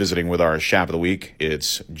Visiting with our Chap of the Week,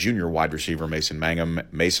 it's junior wide receiver Mason Mangum.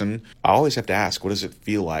 Mason, I always have to ask, what does it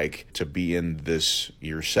feel like to be in this,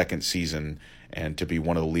 your second season, and to be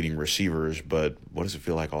one of the leading receivers, but what does it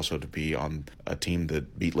feel like also to be on a team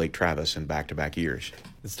that beat Lake Travis in back-to-back years?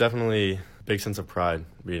 It's definitely a big sense of pride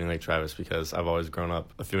beating Lake Travis because I've always grown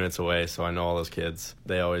up a few minutes away, so I know all those kids.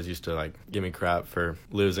 They always used to give me crap for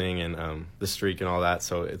losing and the streak and all that,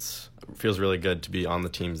 so it feels really good to be on the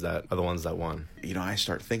teams that are the ones that won. I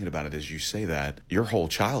start thinking about it as you say that. Your whole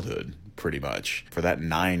childhood, pretty much, for that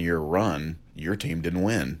 9-year run, your team didn't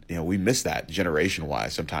win. We miss that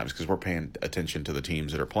generation-wise sometimes because we're paying attention to the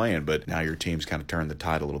teams that are playing, but now your team's kind of turned the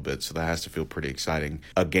tide a little bit, so that has to feel pretty exciting.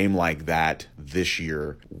 A game like that this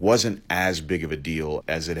year wasn't as big of a deal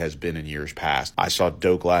as it has been in years past. I saw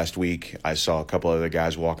Doak last week. I saw a couple other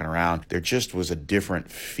guys walking around. There just was a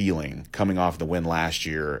different feeling coming off the win last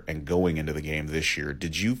year and going into the game this year.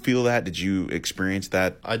 Did you feel that? Did you experience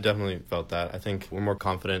that? I definitely felt that. I think we're more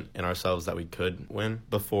confident in ourselves that we could win.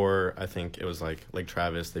 Before, I think it was like Lake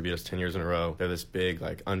Travis. They beat us 10 years in a row. They're this big,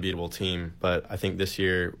 unbeatable team. But I think this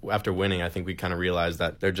year, after winning, I think we kind of realized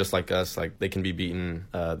that they're just like us. They can be beaten.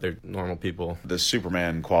 They're normal people. The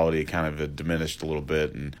Superman quality kind of diminished a little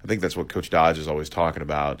bit, and I think that's what Coach Dodge is always talking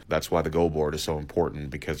about. That's why the goal board is so important,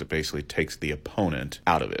 because it basically takes the opponent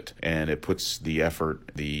out of it, and it puts the effort,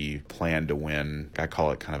 the plan to win. I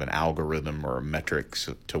call it kind of an algorithm or metrics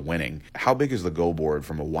to winning. How big is the goal board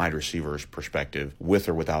from a wide receiver's perspective, with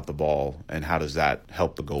or without the ball, and how does that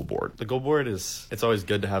help the goal board? The goal board it's always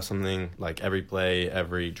good to have something every play,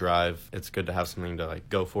 every drive. It's good to have something to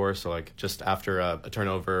go for. So just after a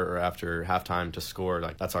turnover or after halftime to score,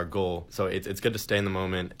 that's our goal. So it's good to stay in the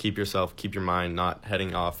moment, keep your mind not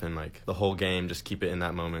heading off and the whole game, just keep it in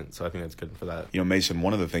that moment. So I think that's good for that. Mason,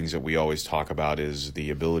 one of the things that we always talk about is the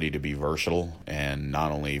ability to be versatile, and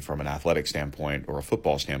not only from an athletic standpoint or a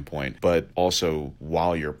football standpoint, but also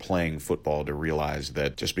while you're playing football, to realize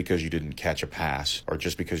that just because you didn't catch a pass or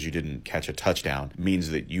just because you didn't catch a touchdown means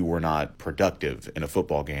that you were not productive in a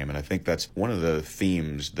football game. And I think that's one of the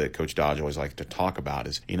themes that Coach Dodge always likes to talk about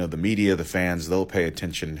is, the media, the fans, they'll pay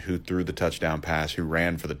attention who threw the touchdown pass, who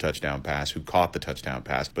ran for the touchdown pass, who caught the touchdown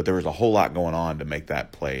pass. But there was a whole lot going on to make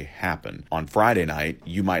that play happen. On Friday night,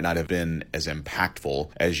 you might not have been as impactful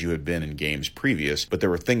as you had been in games previous, but there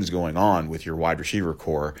were things going on with your wide receiver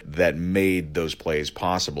core that made those plays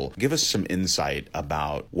possible. Give us some insight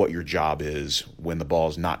about what your job is when the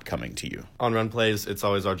ball's not coming to you. On run plays, it's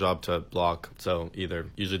always our job to block. So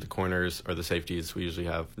usually the corners or the safeties, we usually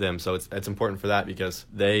have them. So it's important for that because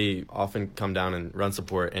they often come down and run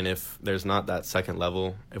support. And if there's not that second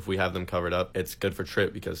level, if we have them covered up, it's good for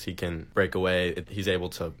Trip because he can break away. He's able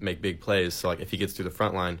to make big plays. So if he gets through the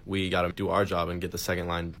front line, we got to do our job and get the second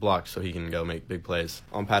line blocked so he can go make big plays.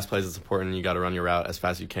 On pass plays, it's important. You got to run your route as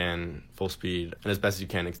fast as you can, full speed, and as best as you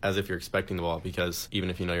can, as if you're expecting the ball, because even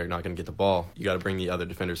if you're not going to get the ball, you got to bring the other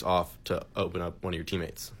defenders off to open up one of your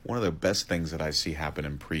teammates. One of the best things that I see happen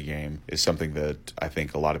in pregame is something that I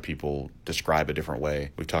think a lot of people describe a different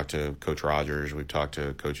way. We've talked to Coach Rogers, we've talked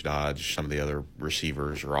to Coach Dodge, some of the other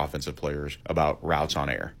receivers or offensive players about routes on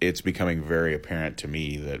air. It's becoming very apparent to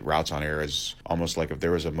me that routes on air is almost like if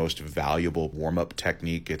there was a most valuable warm-up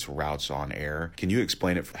technique, it's routes on air. Can you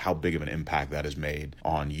explain it, how big of an impact that has made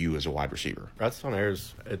on you as a wide receiver? Routes on air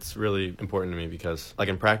it's really important to me because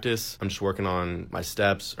in practice, I'm just working on my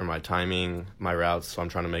steps or my timing, my routes. So I'm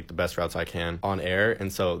trying to make the best routes I can on air.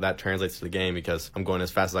 And so that translates to the game because I'm going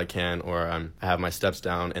as fast as I can, or I have my steps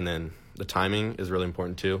down, and then the timing is really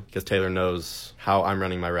important too, because Taylor knows how I'm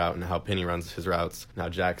running my route and how Penny runs his routes, and how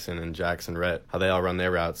Jackson and Rhett, how they all run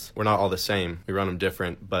their routes. We're not all the same. We run them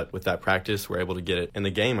different, but with that practice, we're able to get it. In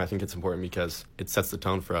the game, I think it's important because it sets the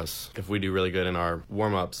tone for us. If we do really good in our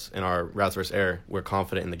warm-ups, in our routes versus air, we're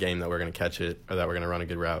confident in the game that we're going to catch it or that we're going to run a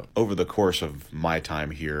good route. Over the course of my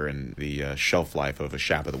time here and the shelf life of a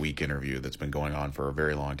Chap of the Week interview that's been going on for a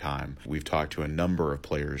very long time, we've talked to a number of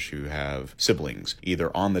players who have siblings,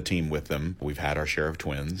 either on the team with them. We've had our share of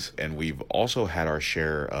twins, and we've also had our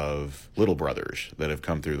share of little brothers that have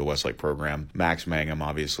come through the Westlake program. Max Mangum,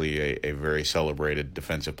 obviously a very celebrated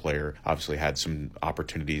defensive player, obviously had some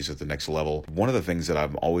opportunities at the next level. One of the things that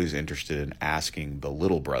I'm always interested in asking the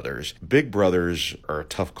little brothers, big brothers are a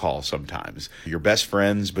tough call sometimes. You're best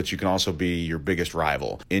friends, but you can also be your biggest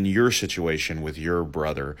rival. In your situation with your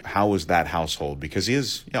brother, how was that household? Because he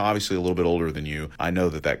is obviously a little bit older than you. I know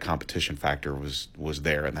that competition factor was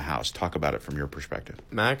there in the house. else? Talk about it from your perspective.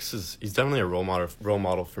 Max he's definitely a role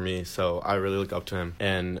model for me, so I really look up to him.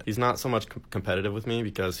 And he's not so much competitive with me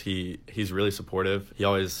because he's really supportive. He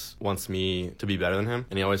always wants me to be better than him,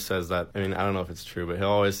 and he always says that. I mean, I don't know if it's true, but he'll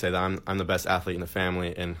always say that I'm the best athlete in the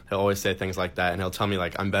family, and he'll always say things like that, and he'll tell me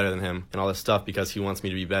like I'm better than him and all this stuff because he wants me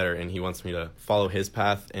to be better, and he wants me to follow his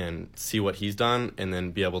path and see what he's done and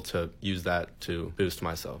then be able to use that to boost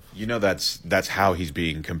myself. You know, that's how he's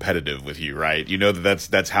being competitive with you, right? You know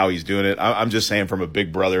that's how he's doing it. I'm just saying, from a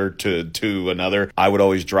big brother to another, I would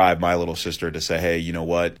always drive my little sister to say, hey, you know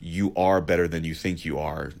what? You are better than you think you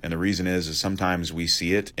are. And the reason is sometimes we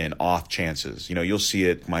see it in off chances. You know, you'll see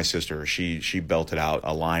it. My sister, she belted out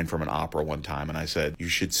a line from an opera one time, and I said, you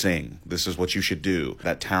should sing. This is what you should do.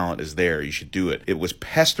 That talent is there. You should do it. It was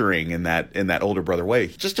pestering in that older brother way.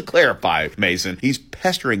 Just to clarify, Mason, he's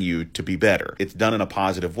pestering you to be better. It's done in a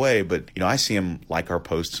positive way, but you know, I see him like our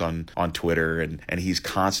posts on Twitter, and he's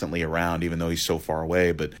constantly around even though he's so far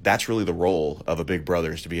away. But that's really the role of a big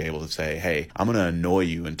brother, is to be able to say, hey, I'm going to annoy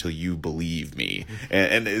you until you believe me.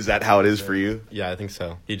 And is that how it is for you? Yeah, I think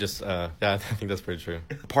so. He just, I think that's pretty true.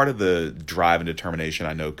 Part of the drive and determination,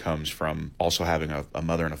 I know, comes from also having a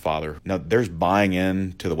mother and a father. Now, there's buying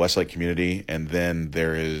in to the Westlake community, and then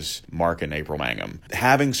there is Mark and April Mangum.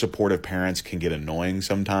 Having supportive parents can get annoying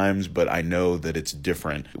sometimes, but I know that it's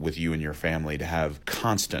different with you and your family to have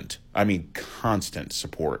constant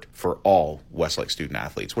support for all Westlake student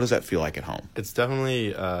athletes. What does that feel like at home? It's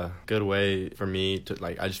definitely a good way for me to,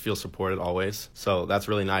 I just feel supported always. So that's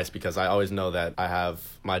really nice because I always know that I have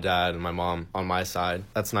my dad and my mom on my side.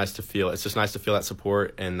 That's nice to feel. It's just nice to feel that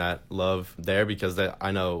support and that love there, because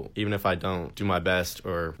I know even if I don't do my best,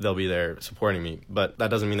 or they'll be there supporting me. But that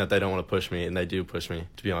doesn't mean that they don't want to push me, and they do push me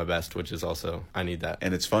to be my best, which is also, I need that.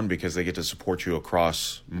 And it's fun because they get to support you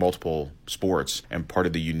across multiple sports, and part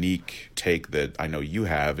of the unique take that I know you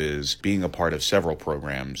have is being a part of several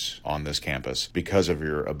programs on this campus because of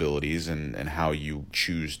your abilities and how you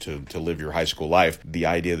choose to live your high school life. The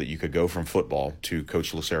idea that you could go from football to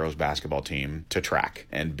Coach Lucero's basketball team to track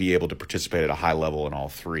and be able to participate at a high level in all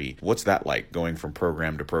three. What's that like, going from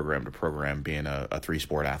program to program to program, being a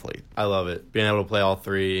three-sport athlete? I love it. Being able to play all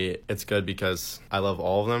three, it's good because I love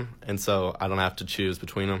all of them, and so I don't have to choose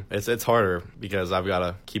between them. It's harder because I've got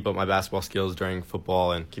to keep up my basketball skills during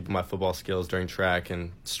football and keep my football skills during track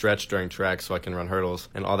and stretch during track so I can run hurdles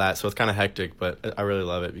and all that. So it's kind of hectic, but I really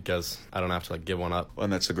love it because I don't have to give one up. Well,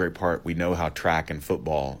 and that's the great part. We know how track and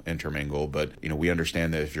football intermingle, but we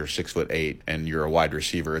understand that if you're 6'8" and you're a wide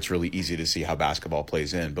receiver, it's really easy to see how basketball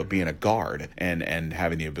plays in. But being a guard and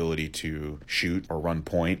having the ability to shoot or run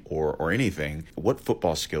point or anything, what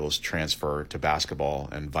football skills transfer to basketball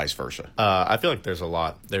and vice versa? I feel like there's a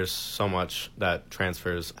lot. There's so much that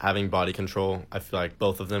transfers. Having body control, I feel like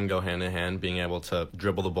both of them go hand in hand. Being able to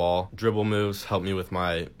dribble the ball, dribble moves help me with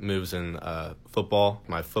my moves in football.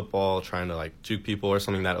 My football, trying to juke people or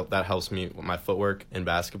something, that helps me with my footwork in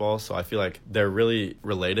basketball. So I feel like they're really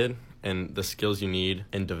related, and the skills you need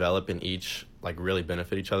and develop in each really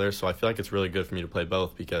benefit each other. So I feel like it's really good for me to play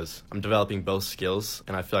both because I'm developing both skills,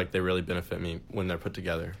 and I feel like they really benefit me when they're put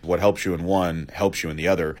together. What helps you in one helps you in the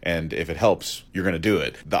other, and if it helps, you're going to do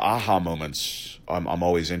it. The aha moments, I'm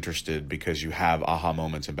always interested, because you have aha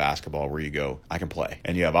moments in basketball where you go, I can play.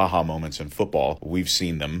 And you have aha moments in football. We've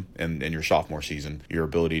seen them in your sophomore season, your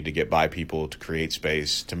ability to get by people, to create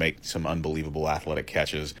space, to make some unbelievable athletic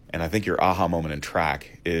catches. And I think your aha moment in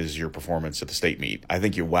track is your performance at the state meet. I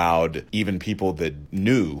think you wowed even people that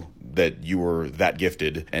knew that you were that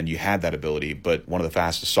gifted and you had that ability, but one of the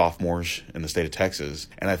fastest sophomores in the state of Texas.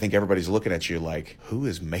 And I think everybody's looking at you like, who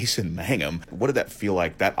is Mason Mangum? What did that feel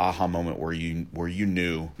like, that aha moment where you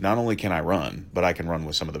knew, not only can I run, but I can run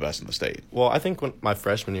with some of the best in the state? Well, I think my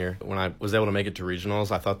freshman year, when I was able to make it to regionals,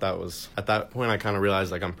 I thought that was, at that point, I kind of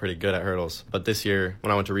realized I'm pretty good at hurdles. But this year,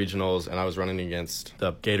 when I went to regionals and I was running against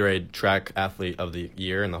the Gatorade track athlete of the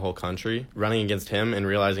year in the whole country, running against him and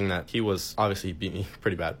realizing that he obviously beat me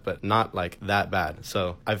pretty bad, but not that bad.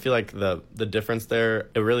 So I feel like the difference there,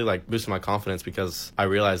 it really boosted my confidence because I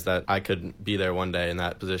realized that I could be there one day in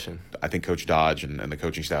that position. I think Coach Dodge and the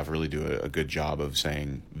coaching staff really do a good job of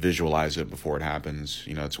saying, visualize it before it happens.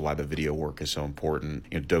 It's why the video work is so important.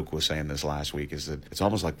 Doak was saying this last week, is that it's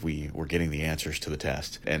almost like we're getting the answers to the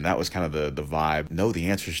test. And that was kind of the vibe. Know the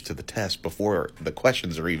answers to the test before the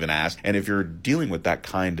questions are even asked. And if you're dealing with that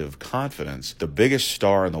kind of confidence, the biggest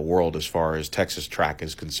star in the world as far as Texas track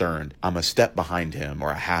is concerned turned, I'm a step behind him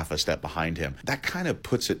or a half a step behind him. That kind of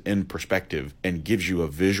puts it in perspective and gives you a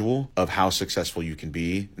visual of how successful you can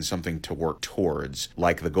be and something to work towards.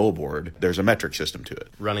 Like the goal board, there's a metric system to it.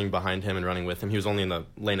 Running behind him and running with him, he was only in the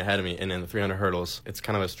lane ahead of me, and in the 300 hurdles, it's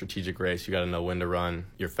kind of a strategic race. You got to know when to run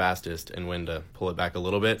your fastest and when to pull it back a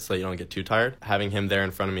little bit so that you don't get too tired. Having him there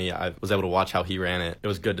in front of me, I was able to watch how he ran it. It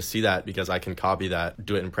was good to see that because I can copy that,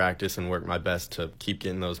 do it in practice, and work my best to keep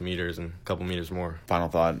getting those meters and a couple meters more. Final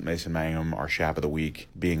thought, Mason Mangum, our Chap of the Week,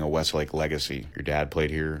 being a Westlake legacy. Your dad played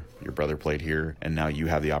here, your brother played here, and now you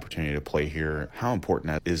have the opportunity to play here. How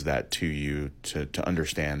important is that to you to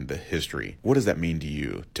understand the history? What does that mean to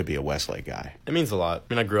you to be a Westlake guy? It means a lot.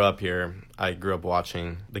 I mean, I grew up here. I grew up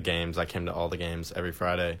watching the games. I came to all the games every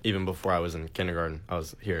Friday. Even before I was in kindergarten, I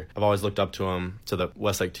was here. I've always looked up to him, to the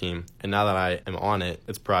Westlake team. And now that I am on it,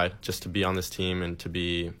 it's pride just to be on this team and to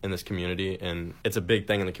be in this community. And it's a big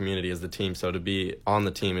thing in the community is the team. So to be on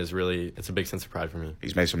the team is really, it's a big sense of pride for me.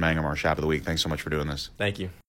 He's Mason Mangum, our Chap of the Week. Thanks so much for doing this. Thank you.